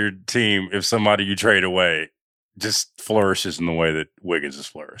great for your team if somebody you trade away just flourishes in the way that Wiggins has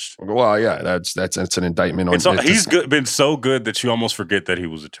flourished. Well, yeah, that's an indictment on. He's been so good that you almost forget that he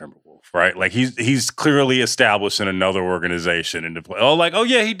was a Timberwolf, right? He's clearly established in another organization and to play. Oh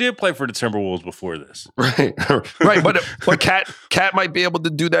yeah, he did play for the Timberwolves before this, right, right. But Cat might be able to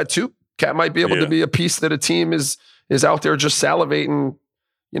do that too. Cat might be able to be a piece that a team is out there just salivating,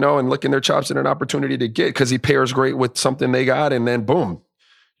 and licking their chops at an opportunity to get because he pairs great with something they got, and then boom,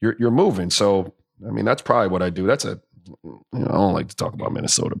 you're moving. So. I mean, that's probably what I do. I don't like to talk about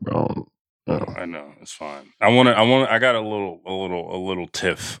Minnesota, bro. I know it's fine. I got a little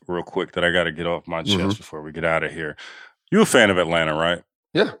tiff real quick that I got to get off my chest before we get out of here. You a fan of Atlanta, right?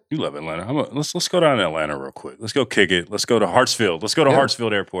 Yeah, you love Atlanta. Let's go down to Atlanta real quick. Let's go kick it. Let's go to Hartsfield. Let's go to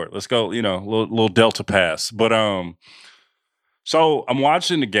Hartsfield Airport. Let's go. Little Delta Pass. But so I'm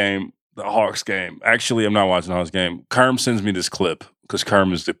watching the game, the Hawks game. Actually, I'm not watching the Hawks game. Kerm sends me this clip because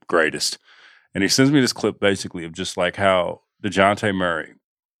Kerm is the greatest. And he sends me this clip basically of just how DeJounte Murray,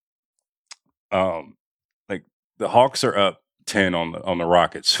 the Hawks are up 10 on the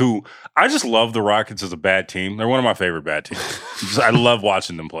Rockets, who I just love the Rockets as a bad team. They're one of my favorite bad teams. I love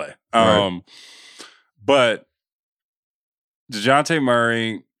watching them play. Right. But DeJounte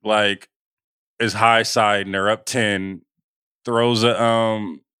Murray is high side and they're up 10, throws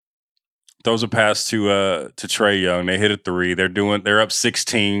a pass to Trae Young. They hit a three. They're up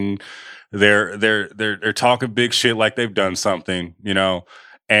 16. They're talking big shit like they've done something, you know,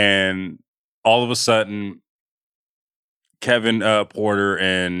 and all of a sudden, Kevin Porter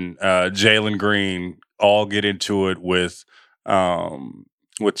and Jalen Green all get into it with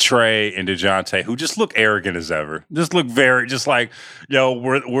Trey and DeJounte, who just look arrogant as ever. Just look just like, yo,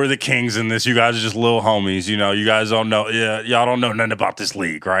 we're the kings in this. You guys are just little homies. You know, you guys don't know. Yeah, y'all don't know nothing about this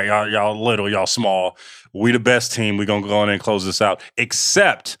league, right? Y'all little, y'all small. We the best team. We gonna go in and close this out.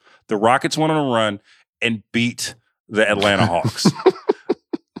 Except the Rockets went on a run and beat the Atlanta Hawks,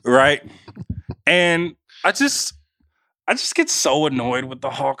 right? And I just get so annoyed with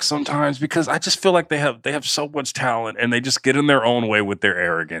the Hawks sometimes because I just feel like they have so much talent and they just get in their own way with their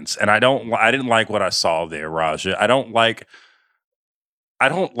arrogance. And I didn't like what I saw there, Raja. I don't like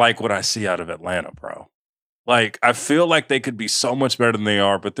what I see out of Atlanta, bro. Like, I feel like they could be so much better than they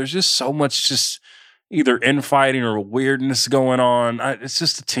are, but there's just so much just either infighting or weirdness going on. It's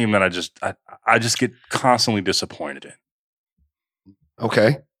just a team that I just get constantly disappointed in.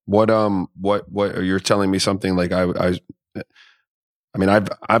 Okay. What you're telling me something like I mean,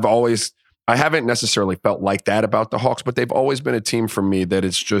 I haven't necessarily felt like that about the Hawks, but they've always been a team for me that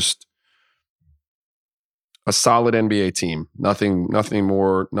it's just a solid NBA team. Nothing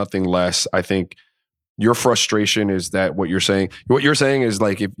more, nothing less. I think your frustration is that what you're saying is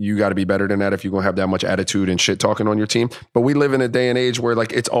like, if you got to be better than that, if you're going to have that much attitude and shit talking on your team. But we live in a day and age where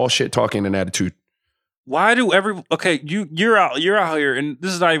like it's all shit talking and attitude. Why do you're out here, and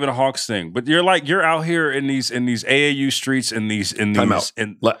this is not even a Hawks thing, but you're out here in these AAU streets in these. Time out.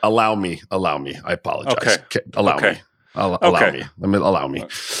 Allow me. I apologize. Okay. Allow me. Allow me.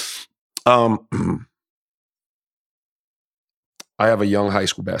 I have a young high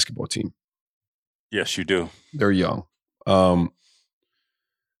school basketball team. Yes, you do. They're young.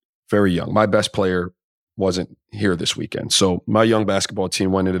 Very young. My best player wasn't here this weekend. So my young basketball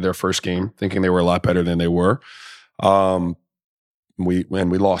team went into their first game thinking they were a lot better than they were. We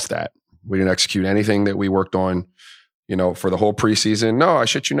lost that. We didn't execute anything that we worked on, you know, for the whole preseason. No, I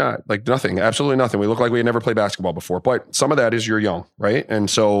shit you not. Like nothing, absolutely nothing. We look like we had never played basketball before, but some of that is you're young, right? And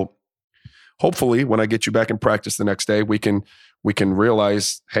so hopefully when I get you back in practice the next day, we can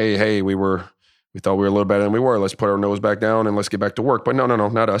realize, hey, we thought we were a little better than we were. Let's put our nose back down and let's get back to work. But no,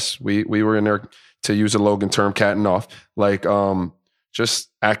 not us. We were in there, to use a Logan term, catting off, like just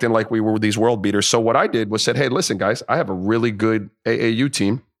acting like we were these world beaters. So what I did was said, hey, listen, guys, I have a really good AAU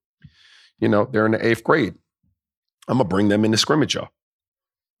team. You know, they're in the 8th grade. I'm gonna bring them into scrimmage, y'all.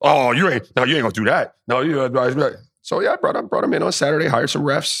 Oh, you ain't gonna do that. No, you. So yeah, I brought them in on Saturday. Hired some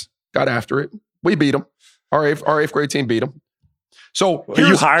refs. Got after it. We beat them. Our 8th grade team beat them. So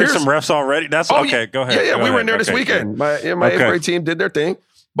you hired some refs already. That's okay. Go ahead. Yeah, we were in there this weekend. My 8th grade team did their thing.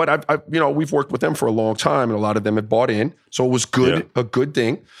 But we've worked with them for a long time, and a lot of them have bought in. So it was good, a good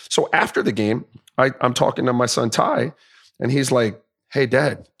thing. So after the game, I'm talking to my son Ty, and he's like, "Hey,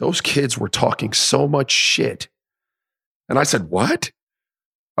 Dad, those kids were talking so much shit." And I said, "What?"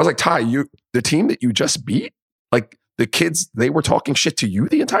 I was like, "Ty, the team that you just beat, like the kids, they were talking shit to you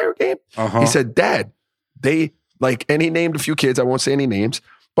the entire game." He said, "Dad, they like," and he named a few kids. I won't say any names,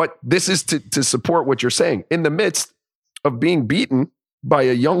 but this is to support what you're saying. In the midst of being beaten by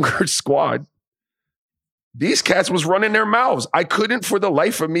a younger squad, these cats was running their mouths. I couldn't for the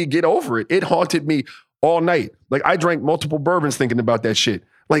life of me get over it. It haunted me all night. Like I drank multiple bourbons thinking about that shit.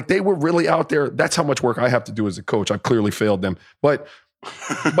 Like they were really out there. That's how much work I have to do as a coach. I've clearly failed them. But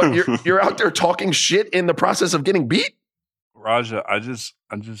you're out there talking shit in the process of getting beat? Raja,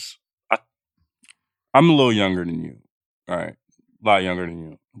 I'm a little younger than you. All right. A lot younger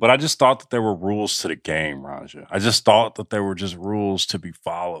than you. But I just thought that there were rules to the game, Raja. I just thought that there were just rules to be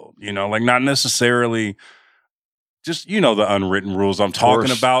followed. You know, like not necessarily just, you know, the unwritten rules I'm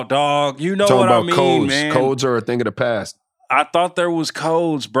talking about, dog. You know what I mean, codes. Man. Codes are a thing of the past. I thought there was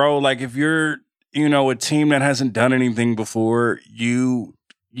codes, bro. Like if you're, you know, a team that hasn't done anything before, you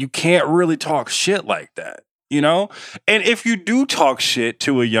can't really talk shit like that. You know? And if you do talk shit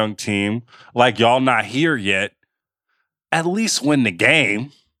to a young team, like y'all not here yet, at least win the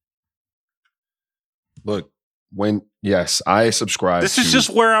game. Look, yes, I subscribe. This is just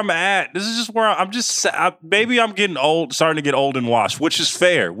where I'm at. This is just where maybe I'm getting old, starting to get old and washed, which is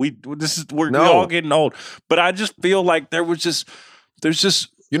fair. We're all getting old. But I just feel like there's just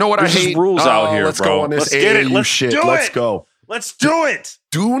you know what I hate? Rules out here, let's bro. go on this let's get it. Let's shit. Do let's it. Go. Let's do it.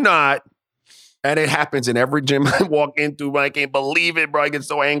 Do not, and it happens in every gym I walk into, but I can't believe it, bro. I get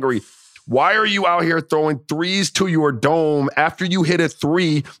so angry. Why are you out here throwing threes to your dome after you hit a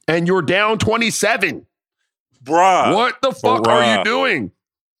 3 and you're down 27? Bruh. What the fuck are you doing?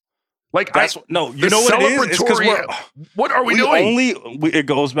 Like, you know what it is? It's 'cause what are we doing? It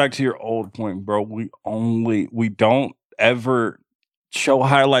goes back to your old point, bro. We don't ever show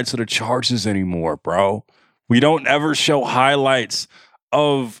highlights of the Chargers anymore, bro. We don't ever show highlights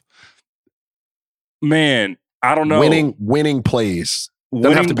of, man, I don't know. Winning plays.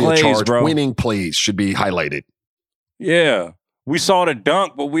 Doesn't have to be a charge. Bro. Winning plays should be highlighted. Yeah. We saw the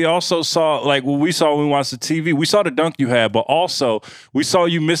dunk, but we also saw, like, what we saw when we watched the TV. We saw the dunk you had, but also we saw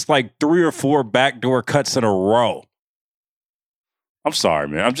you miss like 3 or 4 backdoor cuts in a row. I'm sorry,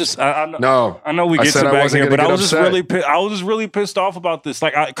 man. I know we get to back here, but I was just really pissed off about this.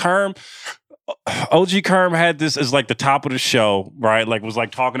 Like, OG Kerm had this as like the top of the show, right? Like, was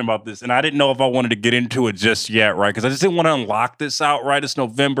like talking about this, and I didn't know if I wanted to get into it just yet, right? Because I just didn't want to unlock this out, right? It's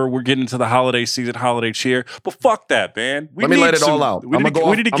November, we're getting into the holiday season, holiday cheer, but fuck that, man. Let me let it all out. We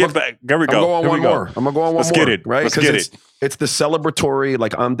need to get back. There we go. I'm gonna go on one more. Let's get it. Right? Let's get it. It's the celebratory,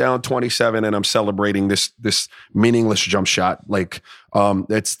 like, I'm down 27 and I'm celebrating this meaningless jump shot. Like,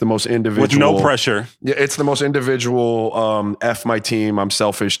 it's the most individual. With no pressure. Yeah, it's the most individual, F my team, I'm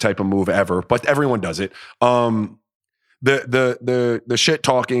selfish type of move ever. But everyone does it. The shit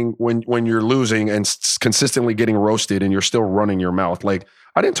talking when you're losing and consistently getting roasted and you're still running your mouth. Like,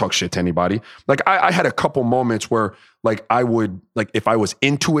 I didn't talk shit to anybody. Like, I had a couple moments where, like, I would, like, if I was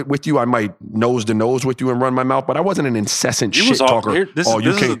into it with you, I might nose to nose with you and run my mouth, but I wasn't an incessant shit talker. This is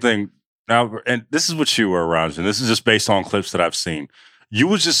the thing. Now, and this is what you were around, and this is just based on clips that I've seen. You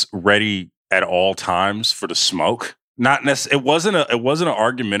was just ready at all times for the smoke. Not necessarily. It wasn't an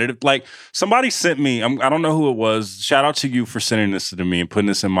argumentative. Like, somebody sent me. I don't know who it was. Shout out to you for sending this to me and putting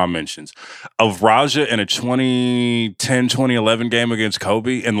this in my mentions of Raja in a 2010, 2011 game against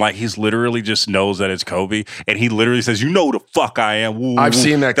Kobe, and like he's literally just knows that it's Kobe, and he literally says, "You know who the fuck I am." Woo, I've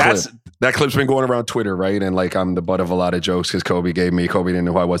seen that clip. That clip's been going around Twitter, right? And like, I'm the butt of a lot of jokes because Kobe didn't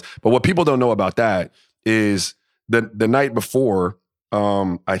know who I was. But what people don't know about that is the night before.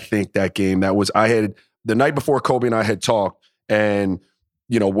 I think that game the night before Kobe and I had talked, and,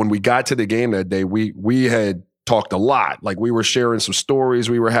 you know, when we got to the game that day, we had talked a lot. Like, we were sharing some stories.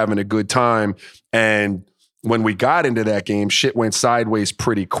 We were having a good time. And when we got into that game, shit went sideways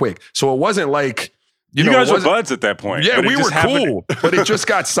pretty quick. So it wasn't like, you know, guys were buds at that point. Yeah, we were cool, but it just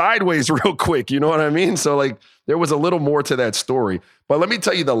got sideways real quick. You know what I mean? So, like, there was a little more to that story. But let me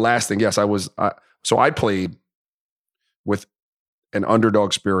tell you the last thing. Yes, I played with an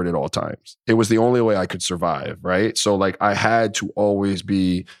underdog spirit at all times. It was the only way I could survive, right? So, like, I had to always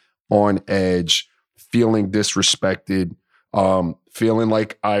be on edge, feeling disrespected, feeling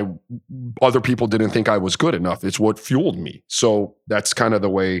like other people didn't think I was good enough. It's what fueled me. So that's kind of the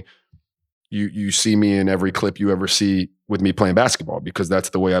way you see me in every clip you ever see with me playing basketball, because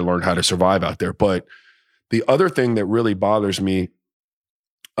that's the way I learned how to survive out there. But the other thing that really bothers me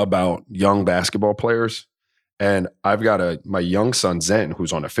about young basketball players, and I've got my young son, Zen,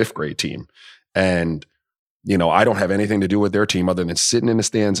 who's on a 5th grade team. And, you know, I don't have anything to do with their team other than sitting in the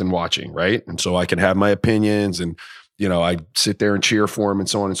stands and watching, right? And so I can have my opinions and, you know, I sit there and cheer for him and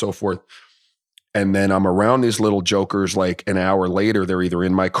so on and so forth. And then I'm around these little jokers, like, an hour later, they're either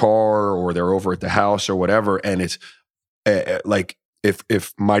in my car or they're over at the house or whatever. And it's like,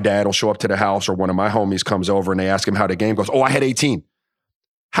 if my dad will show up to the house or one of my homies comes over and they ask him how the game goes, "Oh, I had 18.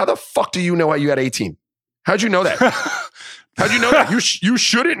 How the fuck do you know how you had 18? How'd you know that? How'd you know that? You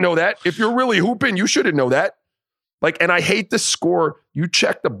shouldn't know that. If you're really hooping, you shouldn't know that." Like, and I hate the score. You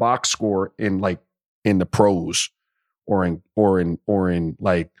check the box score in the pros or in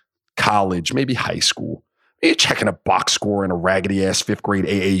like college, maybe high school. You're checking a box score in a raggedy ass 5th grade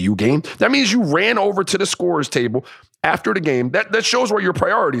AAU game. That means you ran over to the scorer's table after the game. That shows where your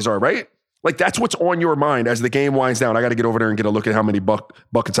priorities are, right? Like, that's what's on your mind as the game winds down. I got to get over there and get a look at how many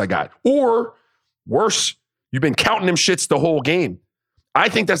buckets I got. Or worse, you've been counting them shits the whole game. I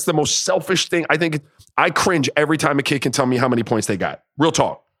think that's the most selfish thing. I think I cringe every time a kid can tell me how many points they got. Real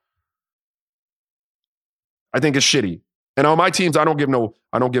talk. I think it's shitty. And on my teams, I don't give out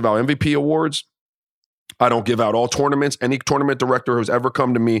MVP awards. I don't give out all tournaments. Any tournament director who's ever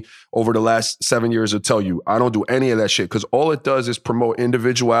come to me over the last 7 years will tell you, I don't do any of that shit, because all it does is promote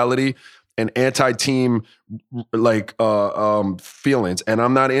individuality and anti-team like feelings. And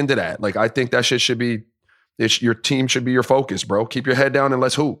I'm not into that. Like, I think that shit should be, your team should be your focus, bro. Keep your head down and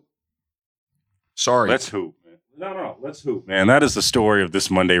let's hoop. Sorry. Let's hoop, man. No, let's hoop, man. That is the story of this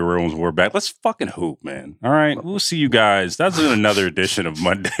Monday Reels. We're back. Let's fucking hoop, man. All right. We'll see you guys. That's another edition of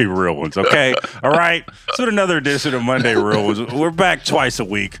Monday Real Ones, okay? All right. So another edition of Monday Real Ones. We're back twice a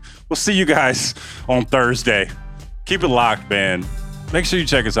week. We'll see you guys on Thursday. Keep it locked, man. Make sure you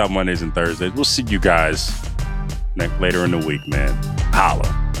check us out Mondays and Thursdays. We'll see you guys later in the week, man.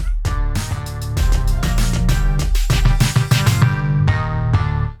 Holla.